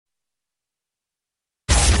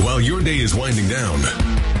while your day is winding down.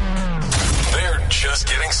 They're just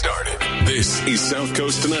getting started. This is South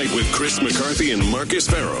Coast Tonight with Chris McCarthy and Marcus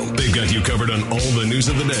Farrow. They've got you covered on all the news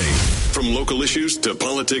of the day, from local issues to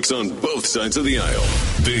politics on both sides of the aisle.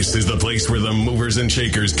 This is the place where the movers and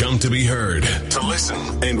shakers come to be heard, to listen,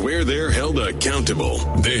 and where they're held accountable.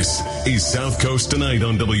 This is South Coast Tonight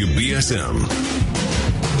on WBSM.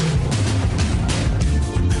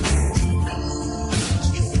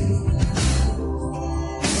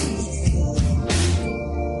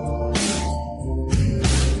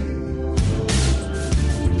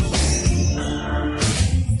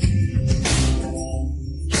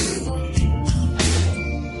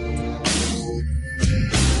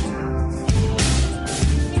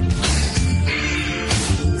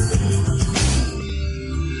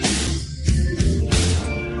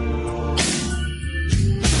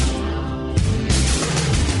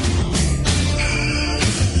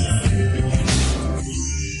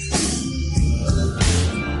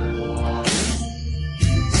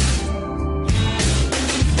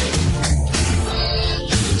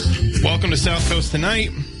 South Coast Tonight.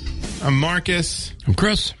 I'm Marcus. I'm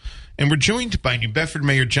Chris. And we're joined by New Bedford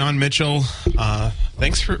Mayor Jon Mitchell.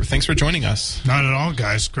 Thanks for joining us. Not at all,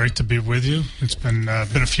 guys. Great to be with you. It's been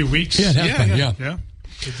a few weeks. Yeah, it has been. Yeah.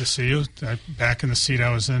 Good to see you. Back in the seat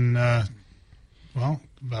I was in, about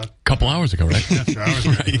a couple hours ago, right? Yeah, a few hours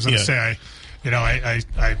ago. I was going to say,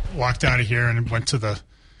 I walked out of here and went to the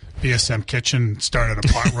BSM kitchen, started a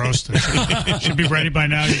pot roast. And should be ready by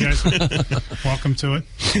now, you guys. Welcome to it.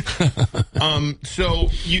 So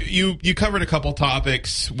you covered a couple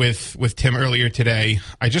topics with Tim earlier today.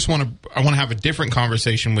 I want to have a different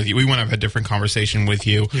conversation with you. We want to have a different conversation with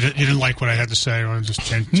you. You didn't like what I had to say? I want to just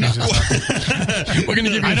change it. We're going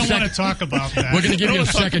to give you. I don't want to talk about that. We're going to give you a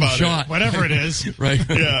second shot, whatever it is. Right?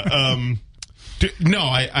 Yeah. No,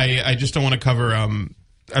 I just don't want to cover.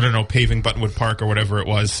 I don't know, paving Buttonwood Park or whatever it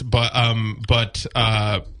was. But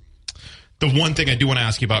the one thing I do want to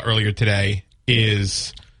ask you about earlier today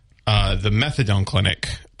is the methadone clinic,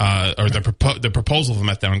 or the proposal of a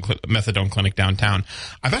methadone clinic downtown.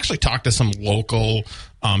 I've actually talked to some local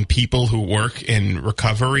people who work in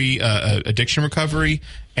recovery, addiction recovery,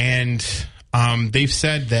 and they've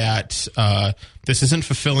said that this isn't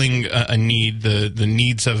fulfilling a need. The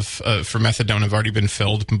needs for methadone have already been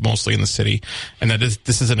filled, mostly in the city, and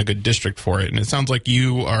this isn't a good district for it. And it sounds like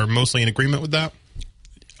you are mostly in agreement with that.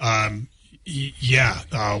 Yeah.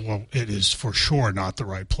 Well, it is for sure not the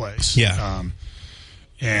right place. Yeah.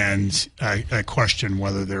 And I question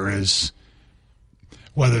whether the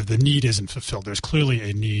need isn't fulfilled. There's clearly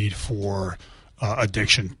a need for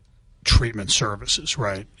addiction treatment services,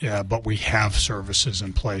 right? Yeah, but we have services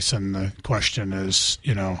in place, and the question is,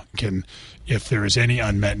 if there is any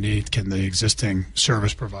unmet need, can the existing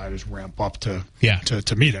service providers ramp up to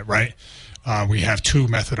meet it, right? We have 2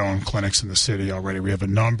 methadone clinics in the city already. We have a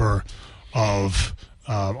number of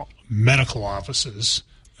medical offices,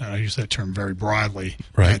 and I use that term very broadly,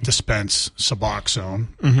 that dispense Suboxone,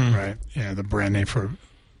 right? Yeah, the brand name for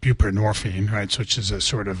buprenorphine, right? Which is a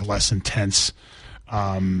sort of less intense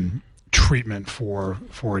treatment for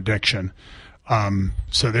addiction.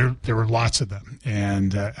 So there were lots of them,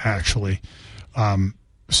 and actually,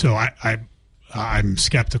 so I'm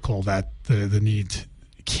skeptical that the need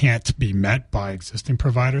can't be met by existing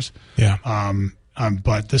providers. Yeah.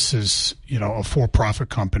 But this is a for-profit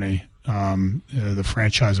company, the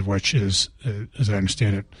franchise of which is, as I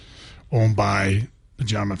understand it, owned by the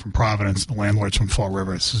gentleman from Providence. The landlord's from Fall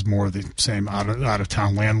River. This is more of the same out of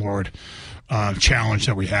town landlord challenge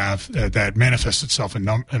that we have that manifests itself in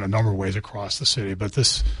a number of ways across the city. But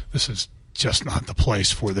this is just not the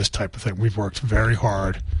place for this type of thing. We've worked very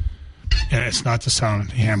hard, and it's not to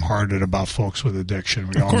sound ham-hearted about folks with addiction.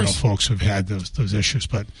 We all know folks who've had those issues,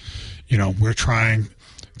 but we're trying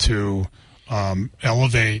to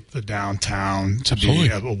elevate the downtown to be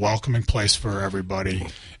a welcoming place for everybody.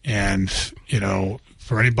 And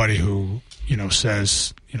for anybody who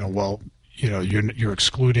says you're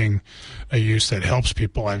excluding a use that helps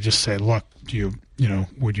people, I just say, look,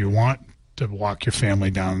 would you want to walk your family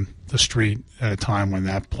down the street at a time when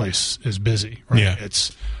that place is busy? Right? Yeah.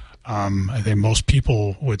 It's I think most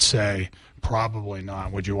people would say probably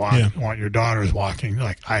not. Would you want your daughters walking?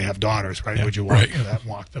 Like, I have daughters, right? Yeah. Would you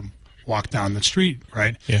want them walk down the street,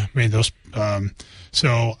 right? Yeah. I mean, those.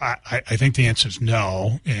 So I think the answer is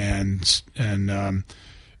no, and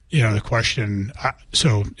the question.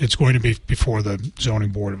 So it's going to be before the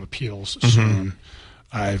Zoning Board of Appeals soon.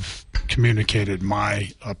 I've communicated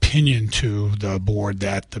my opinion to the board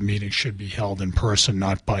that the meeting should be held in person,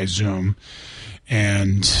 not by Zoom,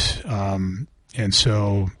 and And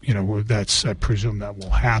so, I presume that will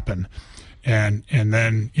happen. And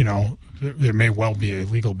then, there may well be a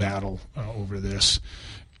legal battle over this.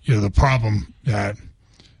 The problem that,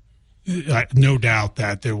 no doubt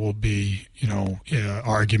that there will be,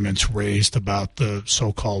 arguments raised about the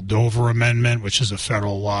so-called Dover Amendment, which is a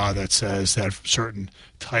federal law that says that certain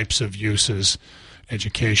types of uses,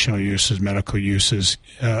 educational uses, medical uses,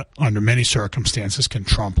 under many circumstances can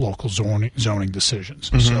trump local zoning decisions.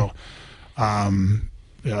 Mm-hmm. So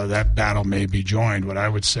that battle may be joined. What I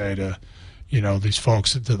would say to, these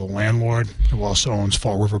folks, to the landlord who also owns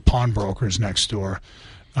Fall River Pawnbrokers next door,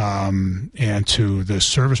 and to the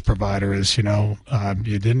service provider is,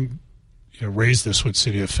 you didn't raise this with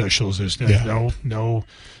city officials. There's no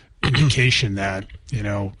indication that,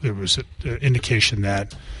 there was an indication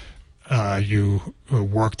that you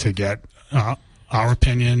work to get our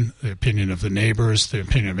opinion, the opinion of the neighbors, the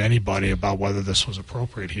opinion of anybody about whether this was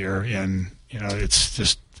appropriate here. And, it's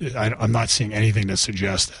just, I'm not seeing anything to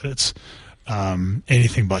suggest that it's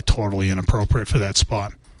anything but totally inappropriate for that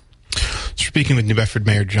spot. Speaking with New Bedford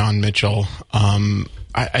Mayor Jon Mitchell,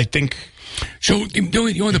 I think... So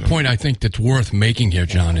the only point I think that's worth making here,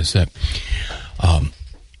 John, is that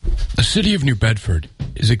the city of New Bedford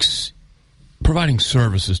is providing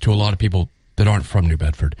services to a lot of people that aren't from New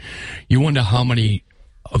Bedford. You wonder how many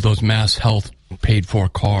of those Mass Health paid-for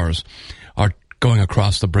cars are going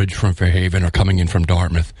across the bridge from Fairhaven or coming in from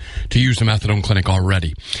Dartmouth to use the methadone clinic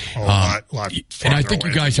already. A lot and I think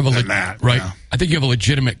you guys have I think you have a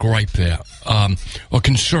legitimate gripe there, or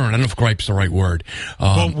concern. I don't know if gripe's the right word.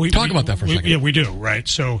 Talk about that for a second. Yeah, we do, right?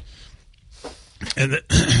 So,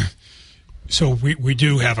 we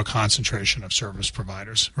do have a concentration of service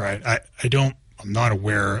providers, right? I'm not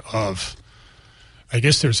aware of. I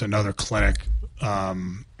guess there's another clinic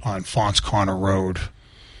on Fons Corner Road.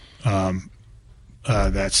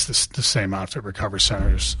 That's the same outfit, Recovery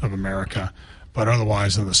Centers of America. But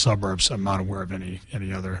otherwise, in the suburbs, I'm not aware of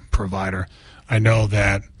any other provider. I know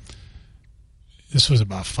that this was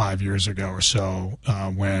about 5 years ago or so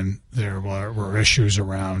when there were issues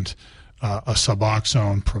around a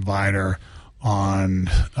Suboxone provider on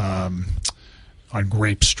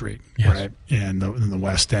Grape Street, yes, right, in the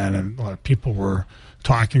West End, and a lot of people were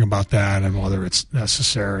talking about that and whether it's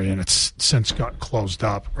necessary, and it's since got closed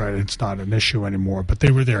up, right? It's not an issue anymore, but they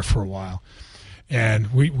were there for a while.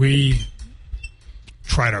 And we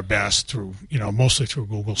tried our best through, mostly through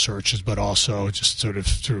Google searches, but also just sort of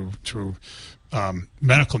through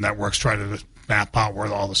medical networks, try to map out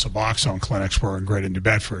where all the Suboxone clinics were in Greater New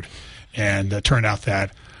Bedford. And it turned out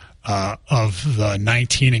that of the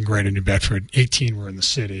 19 in Greater New Bedford, 18 were in the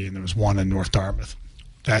city, and there was one in North Dartmouth.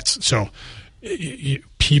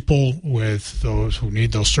 People with those who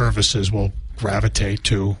need those services will gravitate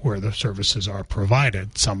to where the services are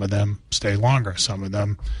provided. Some of them stay longer. Some of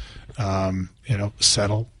them,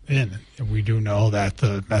 settle in. And we do know that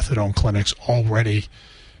the methadone clinics already,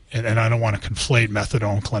 and I don't want to conflate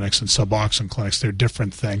methadone clinics and Suboxone clinics. They're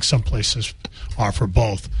different things. Some places offer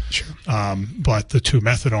both. Sure. But the two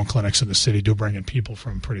methadone clinics in the city do bring in people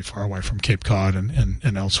from pretty far away, from Cape Cod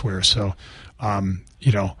and elsewhere. So,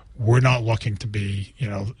 we're not looking to be,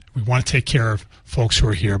 we want to take care of folks who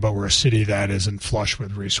are here, but we're a city that isn't flush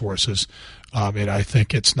with resources. And I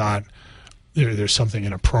think it's not, there's something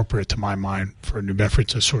inappropriate to my mind for New Bedford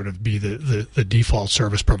to sort of be the default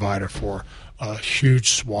service provider for a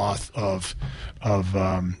huge swath of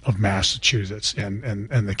Massachusetts. And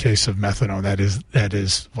in the case of methadone, that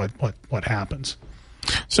is what happens.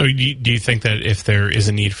 So do you think that if there is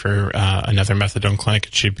a need for another methadone clinic,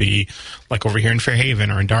 it should be like over here in Fairhaven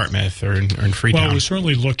or in Dartmouth or in Freetown? Well, we're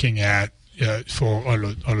certainly looking at,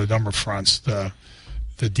 on a number of fronts, the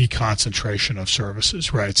deconcentration of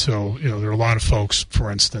services, right? So, there are a lot of folks, for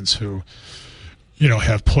instance, who,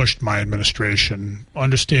 have pushed my administration,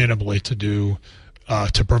 understandably, to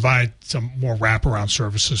provide some more wraparound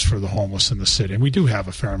services for the homeless in the city. And we do have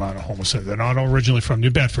a fair amount of homeless. They're not originally from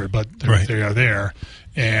New Bedford, but they are there.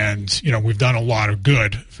 And, we've done a lot of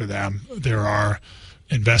good for them. There are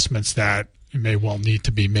investments that may well need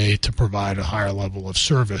to be made to provide a higher level of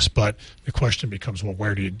service. But the question becomes, well,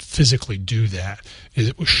 where do you physically do that?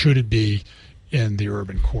 Should it be in the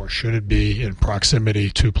urban core? Should it be in proximity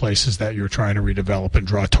to places that you're trying to redevelop and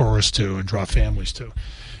draw tourists to and draw families to?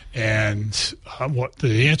 And what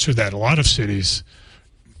the answer that a lot of cities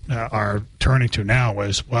are turning to now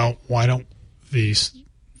is, well, why don't these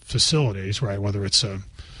facilities, right, whether it's a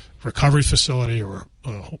recovery facility or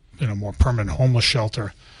a more permanent homeless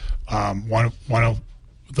shelter, why don't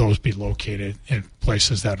those be located in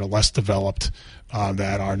places that are less developed,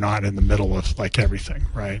 that are not in the middle of like everything,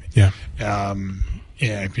 right? Yeah.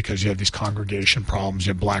 and because you have these congregation problems,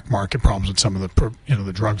 you have black market problems with some of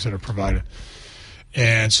the drugs that are provided.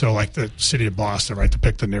 And so, like the city of Boston, right, to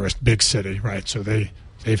pick the nearest big city, right, so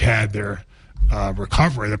they've had their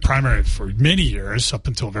recovery, the primary for many years, up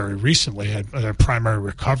until very recently, had their primary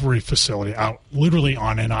recovery facility out literally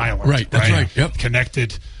on an island. Right, that's right. Yep.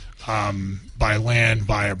 Connected by land,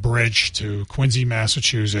 by a bridge to Quincy,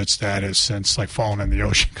 Massachusetts, that has since fallen in the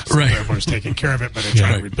ocean because everyone's taking care of it, but they're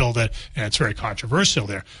trying to rebuild it, and it's very controversial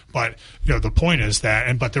there. But the point is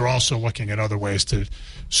that, but they're also looking at other ways to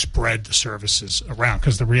spread the services around,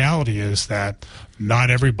 because the reality is that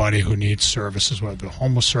not everybody who needs services, whether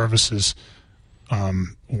homeless services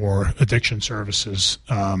or addiction services,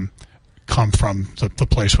 come from the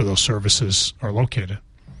place where those services are located.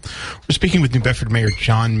 We're speaking with New Bedford Mayor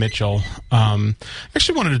Jon Mitchell. I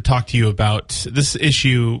actually wanted to talk to you about this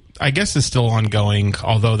issue. I guess is still ongoing,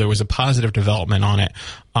 although there was a positive development on it.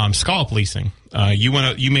 Scallop leasing. You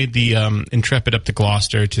made the Intrepid up to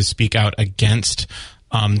Gloucester to speak out against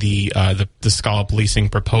the scallop leasing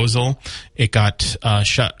proposal. It got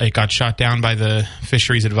shot down by the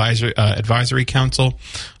Fisheries Advisory Council.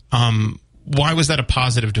 Why was that a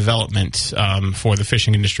positive development for the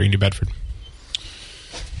fishing industry in New Bedford?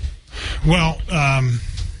 Well, I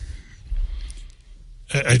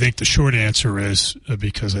think the short answer is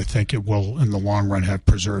because I think it will, in the long run, have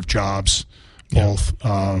preserved jobs, both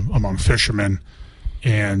among fishermen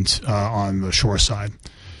and on the shore side.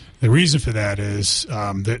 The reason for that is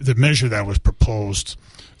the measure that was proposed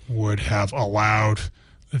would have allowed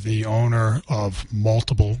the owner of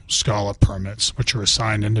multiple scallop permits, which are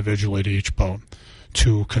assigned individually to each boat,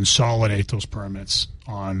 to consolidate those permits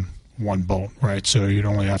on one boat, right? So you'd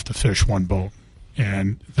only have to fish one boat.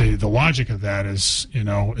 And the logic of that is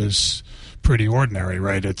pretty ordinary,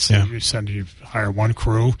 right? It's you hire one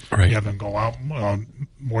crew, you have them go out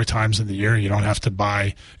more times in the year. You don't have to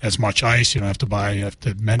buy as much ice. You have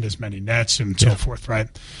to mend as many nets and so forth, right?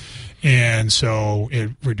 And so it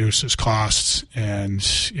reduces costs, and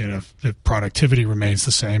the productivity remains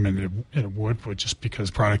the same, and it would just because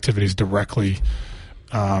productivity is directly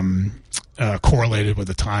correlated with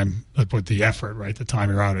the effort, right? The time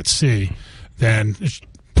you're out at sea, then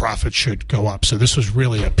profits should go up. So this was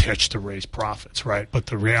really a pitch to raise profits, right? But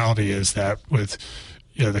the reality is that with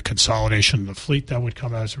the consolidation of the fleet that would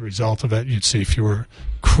come as a result of it, you'd see fewer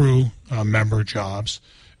crew member jobs.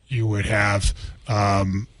 You would have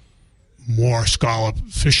more scallop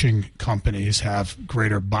fishing companies have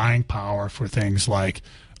greater buying power for things like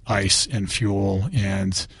ice and fuel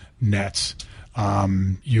and nets.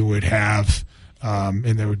 You would have,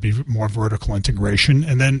 and there would be more vertical integration,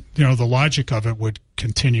 and then the logic of it would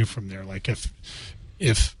continue from there. Like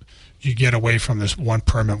if you get away from this one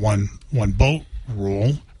permit, one boat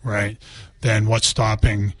rule, right? Then what's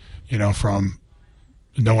stopping from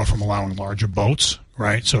NOAA from allowing larger boats,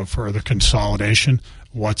 right? So further consolidation.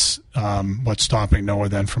 What's stopping NOAA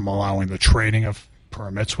then from allowing the trading of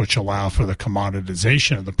permits, which allow for the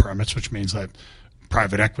commoditization of the permits, which means that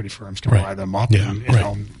private equity firms can buy them up. Yeah,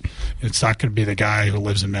 and, it's not going to be the guy who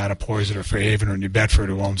lives in Mattapoisett or Fairhaven or New Bedford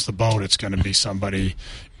who owns the boat. It's going to be somebody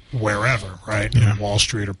wherever, right? Yeah. Wall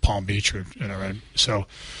Street or Palm Beach or right? So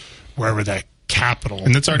wherever that capital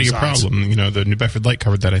and that's already resides. a problem. The New Bedford Light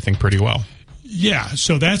covered that, I think, pretty well. Yeah,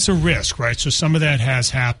 so that's a risk, right? So some of that has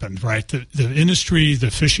happened, right? The industry, the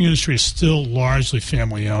fishing industry, is still largely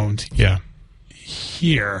family owned. Yeah.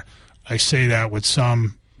 Here, I say that with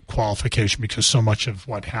some qualification because so much of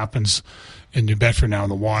what happens in New Bedford now in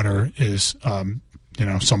the water is,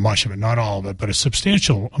 so much of it, not all of it, but a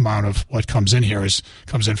substantial amount of what comes in here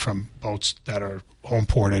comes in from boats that are home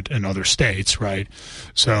ported in other states, right?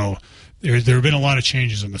 So there have been a lot of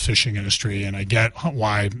changes in the fishing industry, and I get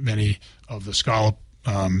why many of the scallop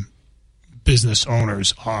business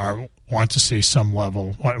owners want to see some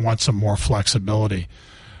level, want some more flexibility,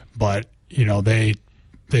 but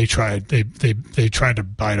they tried to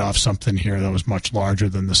bite off something here that was much larger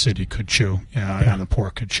than the city could chew and the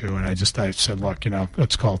port could chew, and I said, look,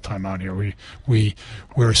 let's call time out here.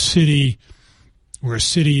 We're a city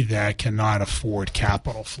that cannot afford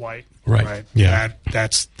capital flight. Right. Yeah.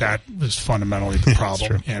 That is fundamentally the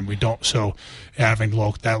problem, and we don't. So having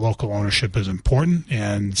that local ownership is important,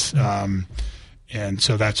 and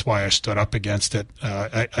so that's why I stood up against it.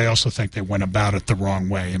 I also think they went about it the wrong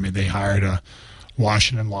way. I mean, they hired a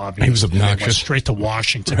Washington lobbyist. He was obnoxious. They went straight to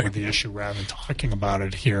Washington with the issue rather than talking about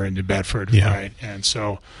it here in New Bedford. Yeah. Right. And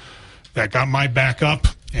so that got my back up,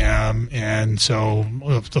 and so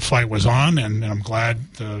the fight was on, and I'm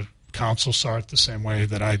glad the council saw it the same way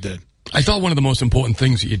that I did. I thought one of the most important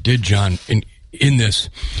things that you did, John, in this,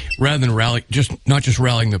 rather than not just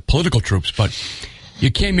rallying the political troops, but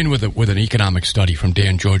You came in with an economic study from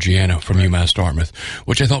Dan Georgiano from UMass Dartmouth,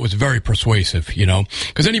 which I thought was very persuasive,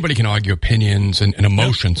 because anybody can argue opinions and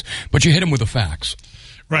emotions, but you hit them with the facts.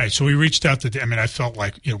 Right. So we reached out to, I felt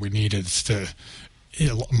like, we needed to,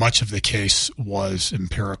 much of the case was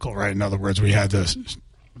empirical, right? In other words, we had to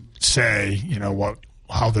say,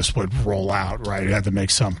 how this would roll out, right? You had to make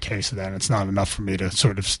some case of that. And it's not enough for me to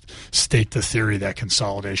sort of state the theory that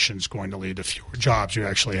consolidation is going to lead to fewer jobs. You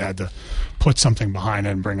actually had to put something behind it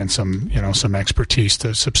and bring in some expertise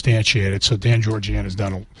to substantiate it. So Dan Georgian has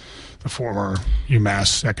done, the former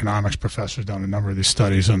UMass economics professor, has done a number of these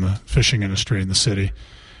studies on the fishing industry in the city.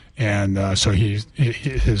 And so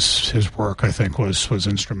his work, I think, was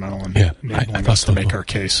instrumental in enabling us to make our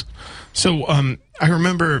case. So I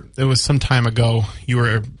remember it was some time ago you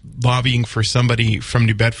were lobbying for somebody from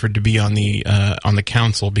New Bedford to be on the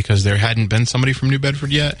council because there hadn't been somebody from New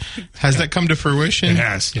Bedford yet. Has that come to fruition? It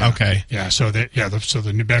has. Yeah. Okay. Yeah. So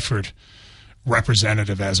the New Bedford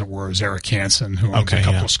representative, as it were, is Eric Hansen, who owns a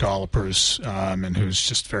couple of scallopers and who's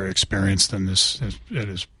just very experienced in this. It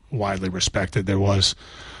is widely respected. There was.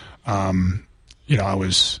 I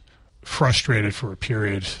was frustrated for a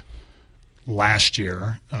period last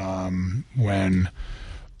year when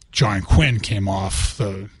John Quinn came off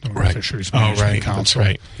the Fisheries Management Council. That's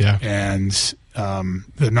right. Yeah. And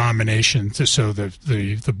the nominations, so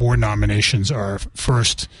the board nominations are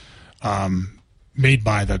first made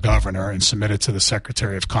by the governor and submitted to the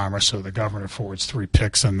Secretary of Commerce. So the governor forwards 3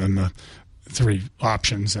 picks and then the 3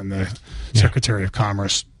 options, and the Secretary of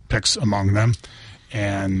Commerce picks among them.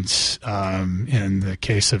 And in the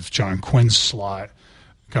case of John Quinn's slot,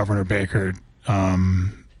 Governor Baker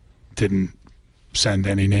didn't send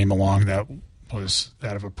any name along that was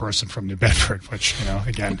that of a person from New Bedford, which,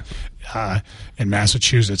 again, in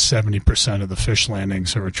Massachusetts, 70% of the fish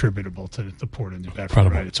landings are attributable to the port of New Bedford.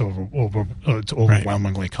 Incredible. Right? It's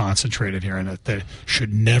overwhelmingly concentrated here, and that there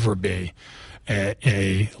should never be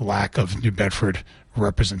a lack of New Bedford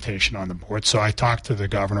representation on the board. So I talked to the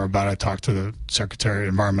governor about it. I talked to the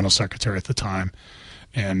environmental secretary at the time,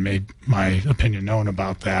 and made my opinion known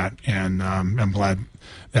about that. And I'm glad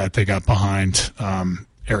that they got behind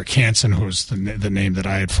Eric Hansen, who was the name that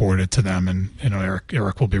I had forwarded to them. And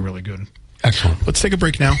Eric will be really good. Excellent. Let's take a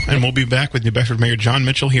break now, and we'll be back with New Bedford Mayor Jon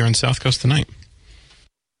Mitchell here on South Coast Tonight.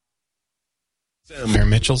 Mayor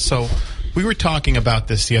Mitchell, so we were talking about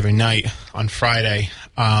this the other night on Friday,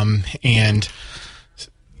 and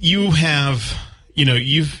you have,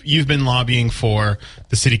 you've been lobbying for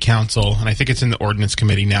the city council, and I think it's in the ordinance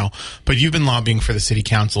committee now, but you've been lobbying for the city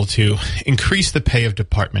council to increase the pay of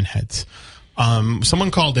department heads.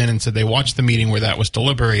 Someone called in and said they watched the meeting where that was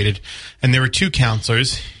deliberated, and there were 2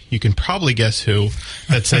 counselors, you can probably guess who,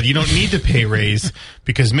 that said you don't need to pay raise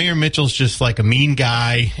because Mayor Mitchell's just like a mean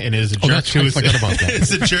guy and is a jerk to his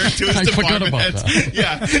is a jerk to his department heads.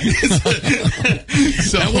 Yeah.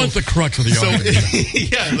 So that was the crux of the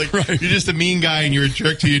argument. You're just a mean guy and you're a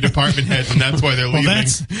jerk to your department heads, and that's why they're leaving.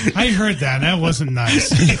 I heard that. That wasn't nice.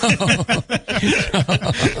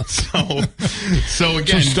 So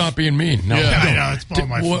again, stop being mean. No, I know, it's all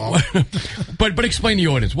my fault. But explain to the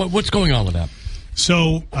audience what's going on with that.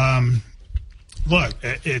 So, look,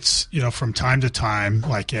 it's, from time to time,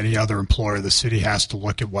 like any other employer, the city has to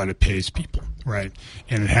look at what it pays people, right?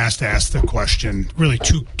 And it has to ask the question, really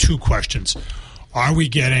two questions. Are we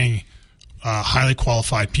getting highly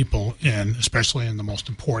qualified people in, especially in the most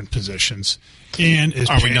important positions? And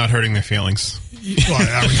are we not hurting their feelings? Well,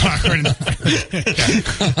 are we not hurting their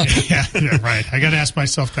feelings? Yeah, right. I got to ask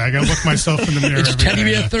myself that. I got to look myself in the mirror. It's Teddy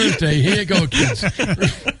Bear Thursday. Here you go, kids.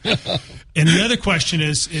 And the other question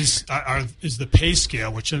is the pay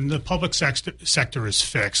scale, which in the public sector is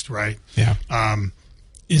fixed, right? Yeah.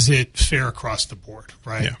 Is it fair across the board,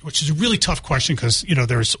 right? Yeah. Which is a really tough question because,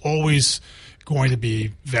 there's always going to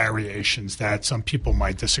be variations that some people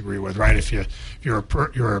might disagree with, right? If you're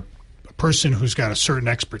a person who's got a certain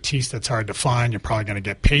expertise that's hard to find, you're probably going to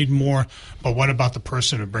get paid more. But what about the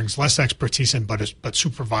person who brings less expertise in but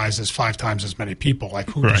supervises 5 times as many people?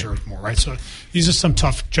 Like, who deserves more, right? So these are some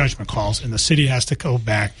tough judgment calls, and the city has to go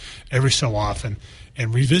back every so often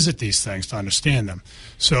and revisit these things to understand them.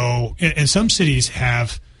 So, and some cities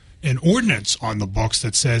have an ordinance on the books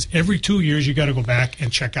that says every 2 years you got to go back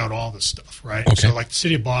and check out all this stuff, right? Okay. So, like the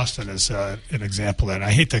city of Boston is an example of that.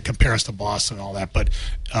 I hate to compare us to Boston and all that, but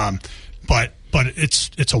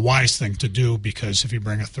it's a wise thing to do because if you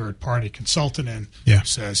bring a third-party consultant in who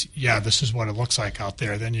says, this is what it looks like out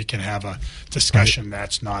there, then you can have a discussion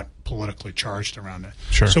that's not politically charged around it.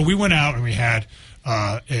 Sure. So we went out and we had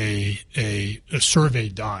a survey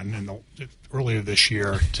done earlier this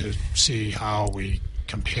year to see how we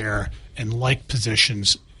compare and like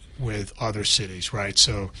positions with other cities, right?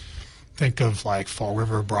 So think of like Fall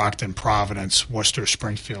River, Brockton, Providence, Worcester,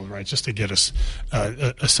 Springfield, right? Just to get us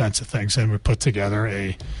a sense of things. And we put together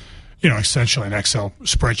essentially an Excel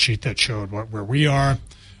spreadsheet that showed where we are,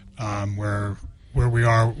 where we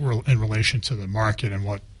are in relation to the market, and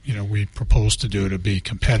what we propose to do to be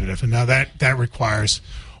competitive. And now that requires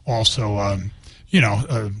also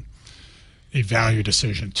a value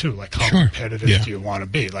decision too, like how competitive do you want to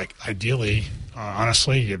be? Like ideally,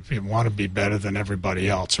 honestly, you want to be better than everybody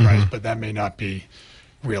else, right? But that may not be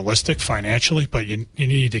realistic financially, but you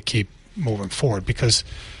need to keep moving forward because,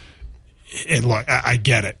 and look, I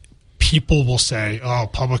get it. People will say, "Oh,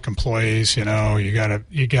 public employees, you got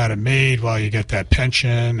it made. Well, you get that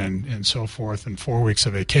pension and so forth, and 4 weeks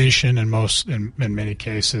of vacation in many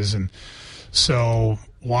cases, and so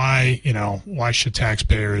why should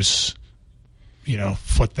taxpayers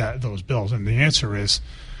foot those bills?" And the answer is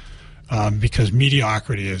because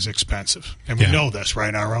mediocrity is expensive, and we know this,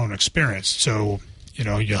 right? Our own experience. So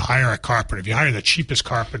you hire a carpenter. If you hire the cheapest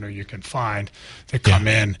carpenter you can find to come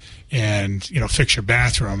in and fix your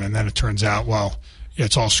bathroom, and then it turns out, well,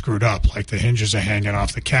 it's all screwed up. Like the hinges are hanging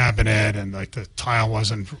off the cabinet, and like the tile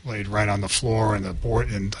wasn't laid right on the floor, and the board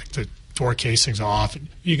and like the door casing's off.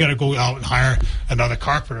 You got to go out and hire another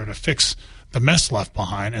carpenter to fix the mess left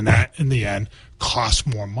behind, and that in the end costs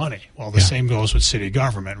more money. Well, the same goes with city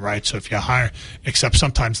government, right? So if you hire, except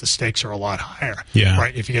sometimes the stakes are a lot higher,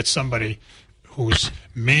 right? If you get somebody who's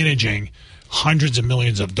managing hundreds of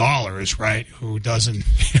millions of dollars, right, who doesn't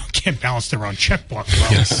can't balance their own checkbook,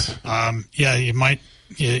 well, you might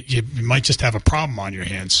just have a problem on your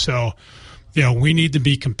hands. So we need to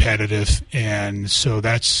be competitive, and so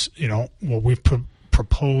that's what we've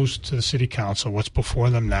proposed to the city council. What's before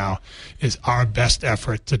them now is our best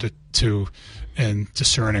effort to and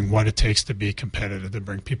discerning what it takes to be competitive, to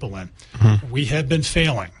bring people in. We have been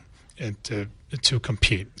failing to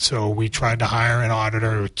compete. So we tried to hire an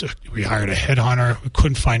auditor. We hired a headhunter. We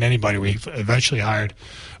couldn't find anybody. We eventually hired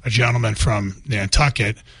a gentleman from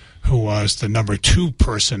Nantucket who was the number 2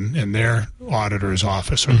 person in their auditor's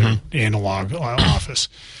office, or the analog office.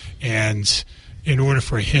 And in order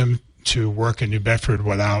for him to work in New Bedford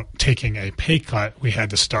without taking a pay cut, we had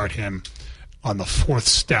to start him on the 4th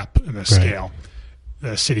step in the scale.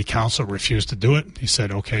 The city council refused to do it. He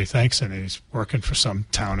said, "Okay, thanks," and he's working for some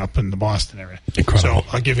town up in the Boston area. Incredible. So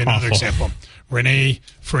I'll give you another example. Renee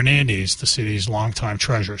Fernandez, the city's longtime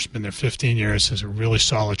treasurer, has been there 15 years, has a really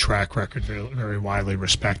solid track record, very, very widely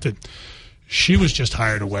respected. She was just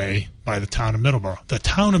hired away by the town of Middleborough. The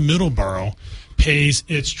town of Middleborough pays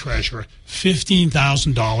its treasurer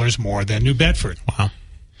 $15,000 more than New Bedford. Wow.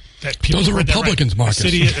 Those are Republicans, Marcus.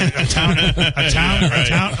 A town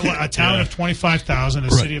of 25,000,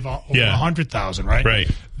 a city of over 100,000, right? Right.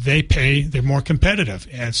 They're more competitive,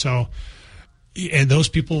 and so, and those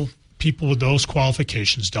people with those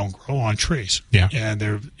qualifications don't grow on trees. Yeah. And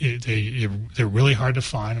they're really hard to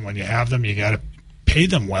find. And when you have them, you got to pay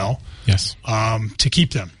them well. Yes. To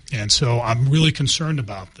keep them. And so I'm really concerned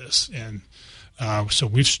about this. And so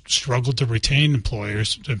we've struggled to retain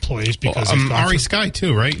employees because Ari Sky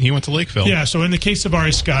too, right? He went to Lakeville. Yeah. So in the case of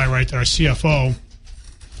Ari Sky, right, our CFO,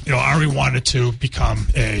 Ari wanted to become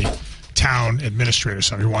a town administrator,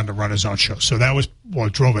 so he wanted to run his own show. So that was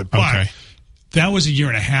what drove it. But that was a year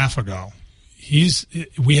and a half ago.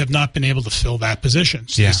 We have not been able to fill that position.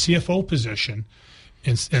 So the CFO position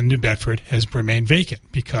in New Bedford has remained vacant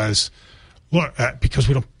because we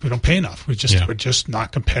don't pay enough. We're just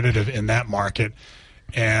not competitive in that market,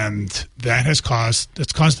 and that has caused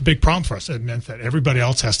a big problem for us. It meant that everybody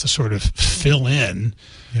else has to sort of fill in,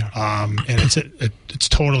 and it's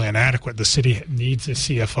totally inadequate. The city needs a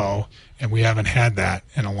CFO, and we haven't had that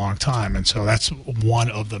in a long time. And so that's one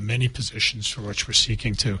of the many positions for which we're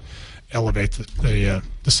seeking to elevate the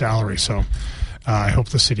salary. So I hope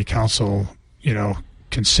the city council,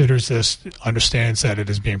 considers this, understands that it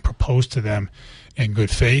is being proposed to them in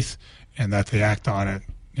good faith, and that they act on it,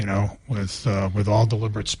 with all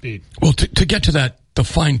deliberate speed. Well, to get to the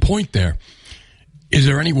fine point there, is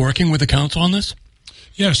there any working with the council on this?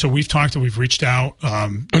 Yeah, so we've reached out.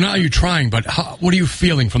 Well, now you're trying, but what are you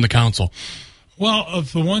feeling from the council? Well,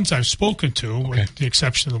 of the ones I've spoken to, with the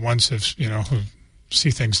exception of the ones who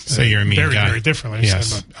see things you're a mean very, guy. very differently. Yes.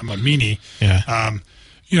 So I'm a meanie. Yeah.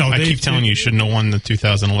 I keep telling you shouldn't have won the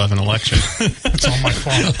 2011 election. It's all my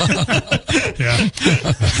fault.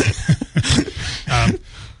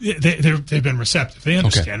 They've been receptive. They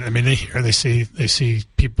understand it. I mean, they see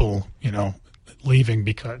people, leaving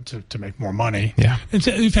because to make more money. Yeah. And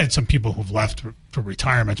we've had some people who've left for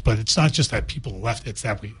retirements, but it's not just that people left; it's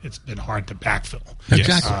that it's been hard to backfill.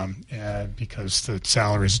 Exactly, because the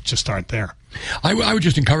salaries just aren't there. I would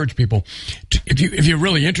just encourage people, if you're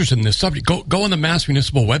really interested in this subject, go on the Mass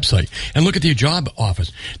Municipal website and look at the job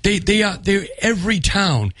office. Every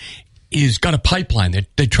town is got a pipeline.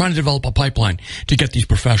 They're trying to develop a pipeline to get these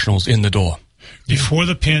professionals in the door. Before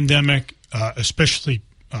the pandemic, especially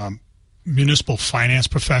municipal finance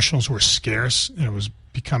professionals were scarce, and it was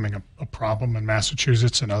becoming a problem in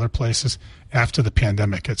Massachusetts and other places. After the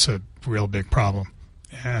pandemic, it's a real big problem,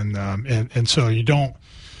 and so you don't,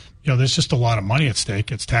 there's just a lot of money at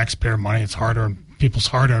stake. It's taxpayer money. It's people's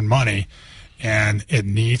hard-earned money, and it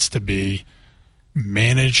needs to be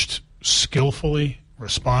managed skillfully,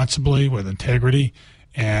 responsibly, with integrity,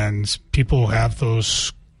 and people who have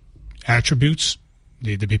those attributes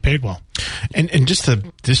need to be paid well. And just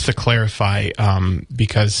to clarify,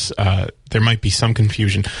 because there might be some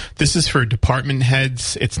confusion, this is for department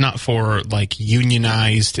heads. It's not for like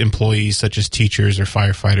unionized employees such as teachers or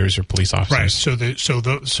firefighters or police officers. Right.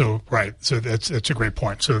 So that's a great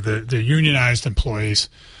point. So the unionized employees,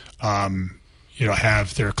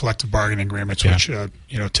 have their collective bargaining agreements, which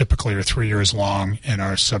typically are 3 years long and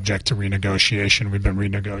are subject to renegotiation. We've been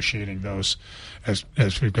renegotiating those as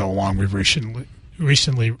we go along. We've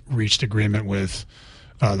recently reached agreement with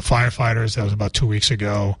the firefighters. That was about 3 weeks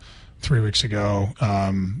ago,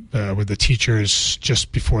 with the teachers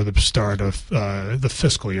just before the start of the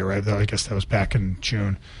fiscal year, right? I guess that was back in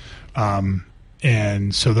June.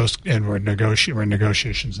 And so we're in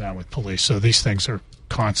negotiations now with police. So these things are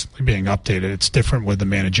constantly being updated. It's different with the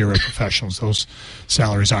managerial professionals. Those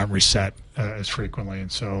salaries aren't reset as frequently.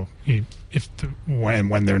 And so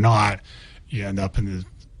when they're not, you end up in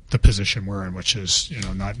the position we're in, which is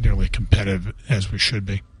not nearly competitive as we should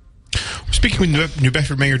be. Speaking with New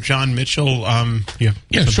Bedford Mayor Jon Mitchell,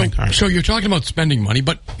 so you're talking about spending money,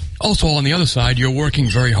 but also on the other side, you're working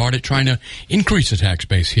very hard at trying to increase the tax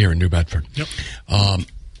base here in New Bedford. Yep.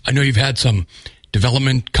 I know you've had some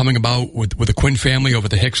development coming about with the Quinn family over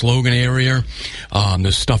the Hicks-Logan area.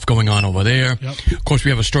 There's stuff going on over there. Yep. Of course,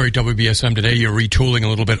 we have a story at WBSM today. You're retooling a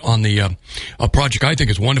little bit on the a project I think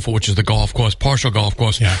is wonderful, which is the golf course, partial golf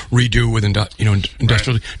course redo with industrial.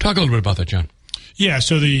 Right. Talk a little bit about that, John. Yeah.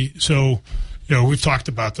 So we've talked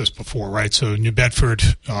about this before, right? So New Bedford,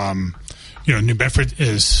 New Bedford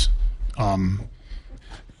is, I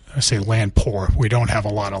say land poor. We don't have a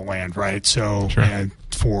lot of land, right? So and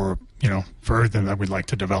for further that we'd like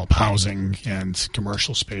to develop housing and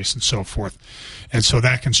commercial space and so forth. And so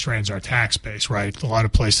that constrains our tax base, right? A lot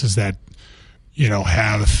of places that,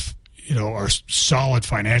 have, are solid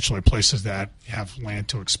financially, places that have land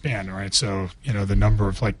to expand, right? So, the number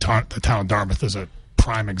of the town of Dartmouth is a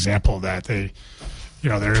prime example of that.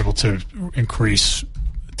 They're able to increase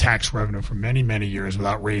tax revenue for many, many years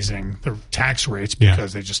without raising the tax rates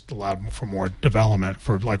because they just allowed for more development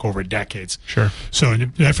for over decades. Sure. So New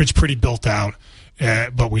Bedford's pretty built out,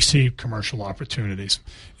 but we see commercial opportunities.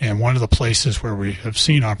 And one of the places where we have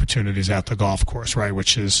seen opportunities at the golf course, right,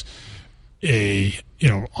 which is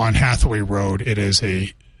on Hathaway Road, it is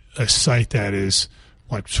a site that is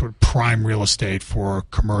like sort of prime real estate for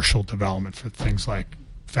commercial development for things like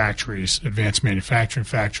factories, advanced manufacturing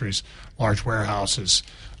factories, large warehouses,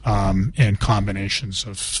 and combinations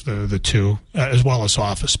of the two, as well as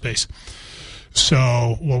office space.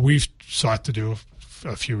 So what we've sought to do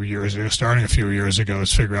starting a few years ago,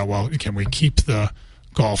 is figure out, well, can we keep the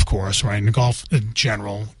golf course, right? And golf in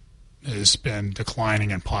general has been declining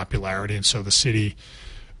in popularity, and so the city,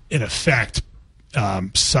 in effect,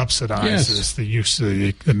 subsidizes the use of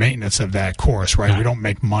the maintenance of that course, right? We don't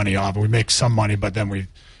make money off it. We make some money, but then we,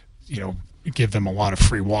 give them a lot of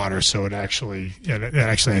free water, so it actually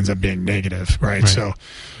ends up being negative, right? So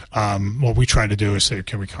what we try to do is say,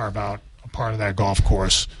 can we carve out a part of that golf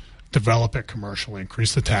course, develop it commercially,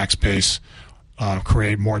 increase the tax base,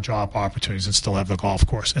 create more job opportunities, and still have the golf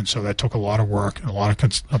course. And so that took a lot of work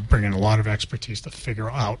and bringing a lot of expertise to figure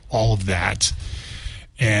out all of that.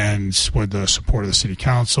 And with the support of the city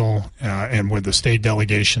council and with the state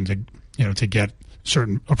delegation to get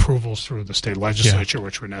certain approvals through the state legislature,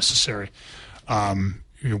 which were necessary,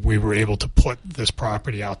 we were able to put this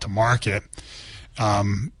property out to market.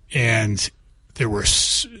 And there were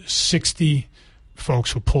 60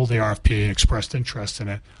 folks who pulled the RFP and expressed interest in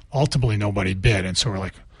it. Ultimately, nobody bid, and so we're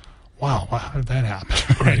like, wow, how did that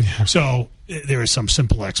happen? Right. So there is some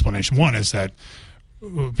simple explanation. One is that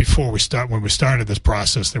before when we started this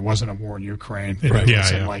process, there wasn't a war in Ukraine. There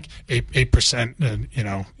wasn't like 8%,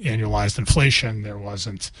 annualized inflation. There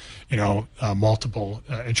wasn't, multiple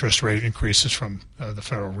interest rate increases from the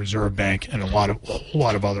Federal Reserve Bank, and a lot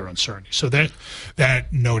of other uncertainty. So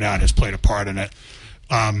that no doubt has played a part in it.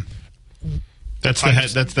 That's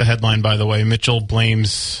the headline, by the way. Mitchell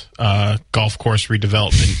blames golf course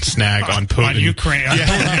redevelopment snag on Putin. On Ukraine.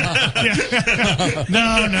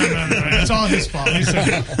 No. It's all his fault.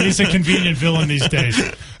 He's a convenient villain these days.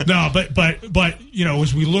 No, but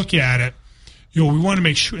as we look at it, we want to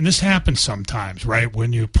make sure, and this happens sometimes, right?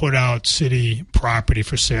 When you put out city property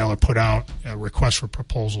for sale or put out a request for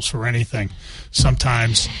proposals for anything,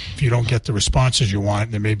 sometimes if you don't get the responses you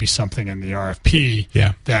want, there may be something in the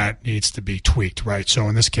RFP that needs to be tweaked, right? So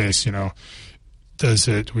in this case,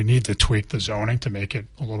 we need to tweak the zoning to make it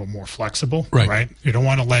a little more flexible, right? You don't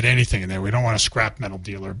want to let anything in there. We don't want a scrap metal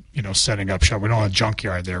dealer, setting up shop. We don't want a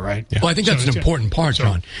junkyard there, right? Yeah. Well, I think that's an important part,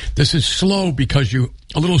 John. This is slow because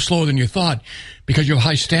a little slower than you thought because you have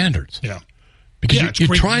high standards. Yeah. Because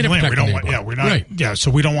you're trying to protect the neighborhood. We're not. Right. Yeah,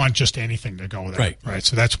 so we don't want just anything to go there. Right.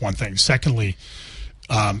 So that's one thing. Secondly,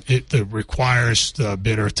 it requires the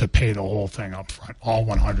bidder to pay the whole thing up front, all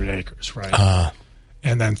 100 acres, right?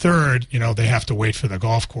 And then third, they have to wait for the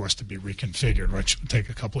golf course to be reconfigured, which will take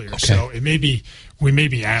a couple of years. Okay. So we may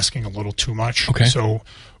be asking a little too much. Okay. So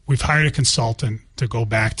we've hired a consultant to go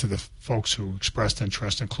back to the folks who expressed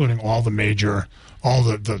interest, including all the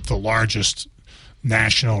largest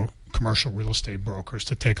national commercial real estate brokers,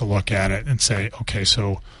 to take a look at it and say, okay,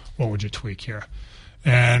 so what would you tweak here?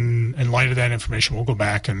 And in light of that information, we'll go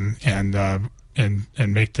back and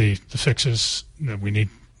make the fixes that we need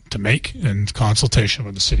to make in consultation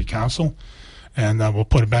with the city council, and we'll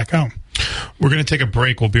put it back out. We're going to take a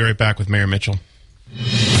break. We'll be right back with Mayor Mitchell.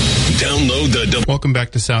 Download the... Welcome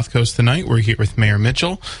back to South Coast Tonight. We're here with Mayor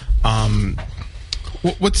Mitchell.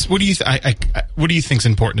 What do you think's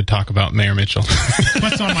important to talk about, Mayor Mitchell?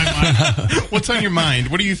 What's on my mind? What's on your mind?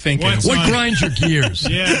 What are you thinking? What grinds your gears?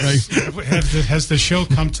 Yes. Right? Has the show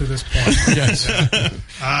come to this point? Yes.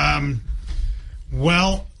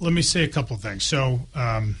 Well, let me say a couple of things. So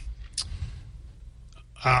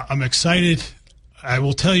I'm excited. I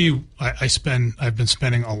will tell you, I've been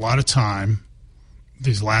spending a lot of time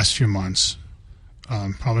these last few months,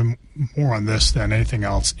 probably more on this than anything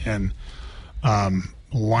else, in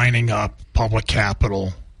lining up public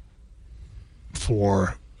capital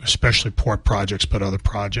for especially port projects, but other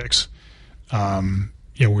projects.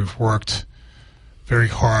 We've worked very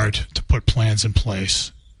hard to put plans in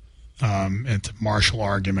place and to marshal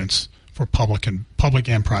arguments for public and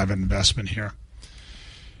private investment here.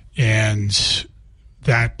 And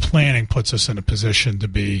that planning puts us in a position to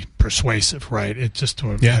be persuasive, right? It just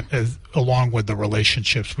along with the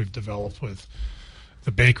relationships we've developed with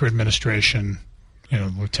the Baker administration,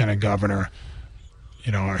 Lieutenant Governor,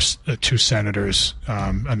 our two senators,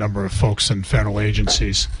 a number of folks in federal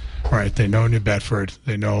agencies, right? They know New Bedford.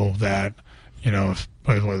 They know that,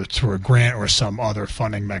 whether it's through a grant or some other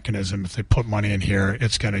funding mechanism, if they put money in here,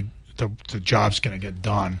 the job's going to get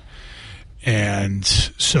done. And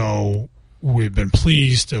so we've been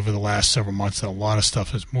pleased over the last several months that a lot of stuff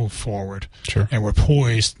has moved forward. Sure. And we're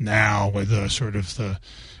poised now with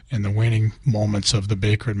in the waning moments of the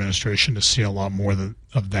Baker administration to see a lot more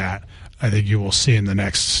of that. I think you will see in the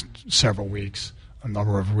next several weeks a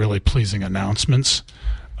number of really pleasing announcements.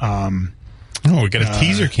 We got a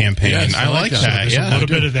teaser campaign. Yes, I like that. So there's a little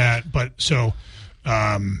bit of that, but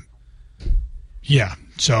yes.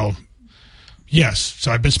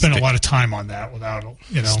 So I've been spending a lot of time on that without,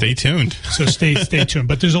 Stay tuned. So stay tuned.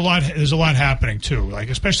 But there's a lot happening too, like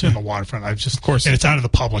especially in the waterfront. Of course, and it's out of the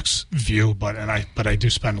public's view, but I do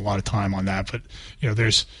spend a lot of time on that. But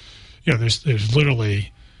there's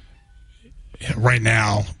literally right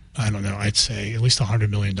now, I don't know, I'd say at least $100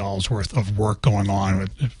 million worth of work going on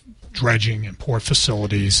with dredging and port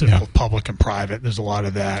facilities, both public and private. There's a lot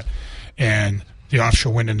of that, and the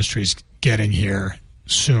offshore wind industry is getting here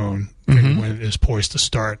soon. When it is poised to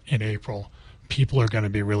start in April. People are going to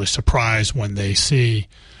be really surprised when they see,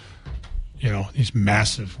 these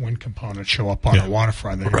massive wind components show up on the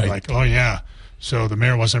waterfront. They're like, "Oh yeah, so the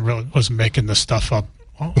mayor wasn't making this stuff up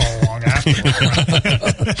all along afterwards."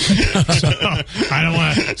 So I don't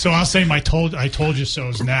want to. So I'll say I told you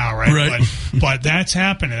so's now, right? But that's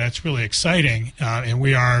happening. That's really exciting, and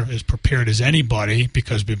we are as prepared as anybody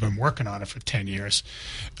because we've been working on it for 10 years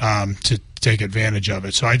to take advantage of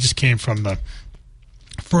it. So I just came from the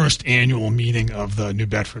first annual meeting of the New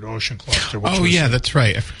Bedford Ocean Cluster. That's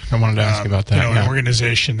right. I wanted to ask you about that. An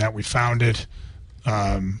organization that we founded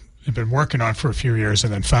we've been working on for a few years,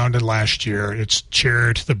 and then founded last year.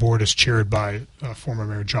 The board is chaired by former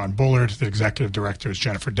Mayor John Bullard. The executive director is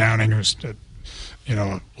Jennifer Downing, who's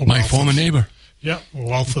my former neighbor. Yeah, a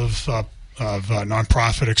wealth of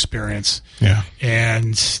nonprofit experience. Yeah.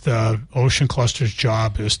 And the Ocean Cluster's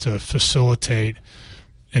job is to facilitate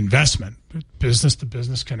investment,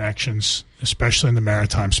 business-to-business connections, especially in the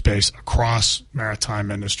maritime space, across maritime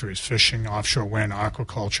industries, fishing, offshore wind,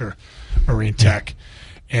 aquaculture, marine tech.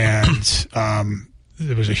 And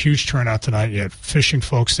there was a huge turnout tonight. You had fishing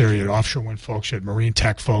folks there, you had offshore wind folks, you had marine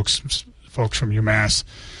tech folks from UMass,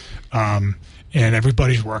 and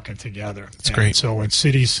everybody's working together. That's great. So in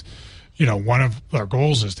cities, one of our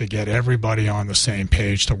goals is to get everybody on the same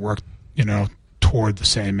page to work, toward the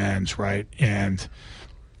same ends, right? And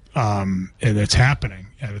it's happening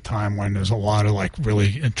at a time when there's a lot of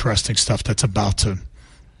really interesting stuff that's about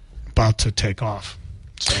to take off.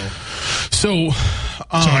 So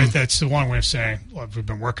that's the one way of saying, look, we've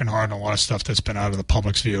been working hard on a lot of stuff that's been out of the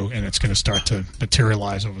public's view, and it's going to start to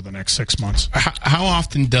materialize over the next 6 months. How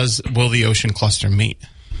often will the Ocean Cluster meet?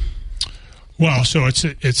 Well, so it's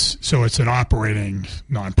an operating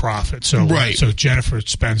nonprofit. So right. So Jennifer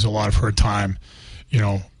spends a lot of her time,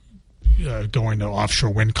 going to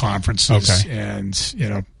offshore wind conferences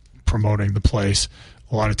and promoting the place.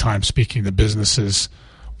 A lot of times speaking to businesses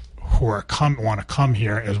who want to come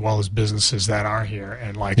here, as well as businesses that are here,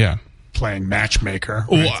 and playing matchmaker.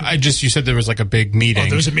 Right? Well, you said there was a big meeting. Oh,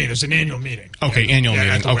 there was a meeting. It was an annual meeting. Okay, annual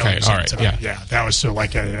meeting. Okay, all right. Yeah, that was so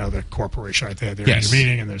the corporation. Right? They had their annual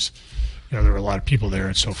meeting, and there's there were a lot of people there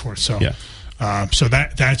and so forth. So so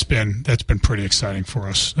that's been pretty exciting for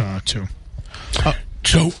us too.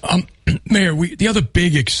 Mayor, the other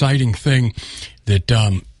big exciting thing that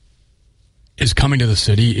is coming to the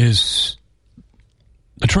city is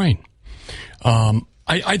the train.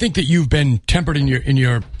 I think that you've been tempered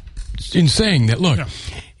in saying that. Look,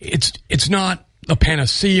 it's not a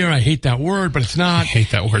panacea. I hate that word, but it's not. I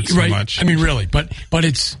hate that word so much. I mean, really, but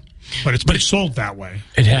it's been sold that way.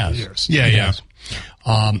 It has. Years. Yeah.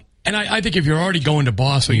 And I think if you're already going to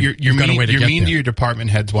Boston, you're got a way to you're get mean there. to your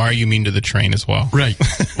department heads. Why are you mean to the train as well? Right.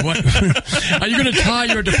 What? Are you going to tie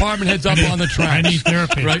your department heads up on the tracks? I need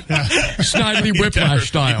therapy. Right? Snidely Whiplash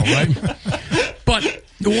style, right? But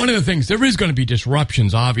one of the things, there is going to be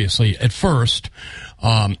disruptions, obviously, at first.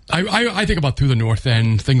 I think about through the North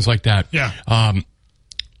End, things like that. Yeah.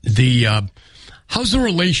 How's the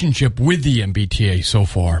relationship with the MBTA so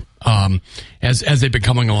far as they've been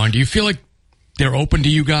coming along? Do you feel like they're open to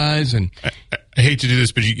you guys? And I hate to do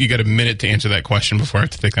this, but you got a minute to answer that question before I have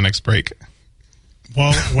to take the next break.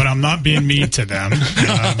 Well, when I'm not being mean to them,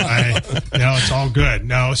 it's all good.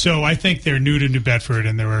 No, so I think they're new to New Bedford,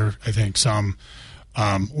 and there were, I think, some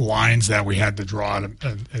lines that we had to draw to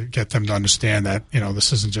get them to understand that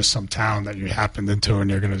this isn't just some town that you happened into, and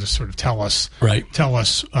you're going to just sort of tell us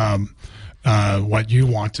what you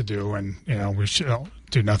want to do, and we should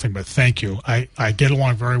do nothing but thank you. I get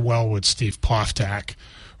along very well with Steve Poftak,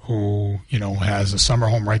 who has a summer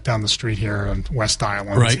home right down the street here on West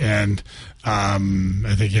Island, right. And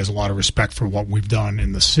I think he has a lot of respect for what we've done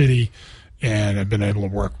in the city, and I've been able to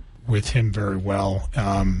work with him very well.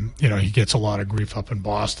 He gets a lot of grief up in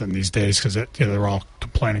Boston these days because they're all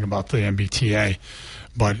complaining about the MBTA,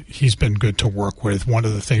 but he's been good to work with. One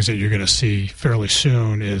of the things that you're going to see fairly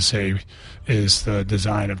soon is the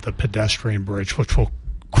design of the pedestrian bridge, which will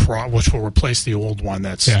replace the old one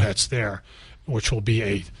that's there, which will be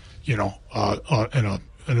an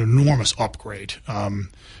enormous upgrade.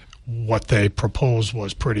 What they proposed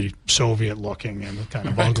was pretty Soviet looking and kind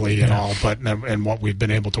of ugly and all, and what we've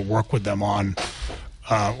been able to work with them on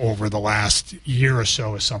over the last year or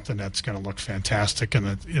so is something that's going to look fantastic, and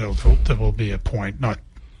there will be a point not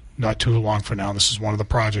too long from now. This is one of the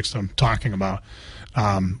projects that I'm talking about,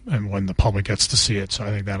 and when the public gets to see it, so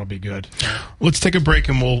I think that'll be good. Let's take a break,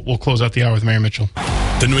 and we'll close out the hour with Mayor Mitchell.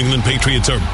 The New England Patriots are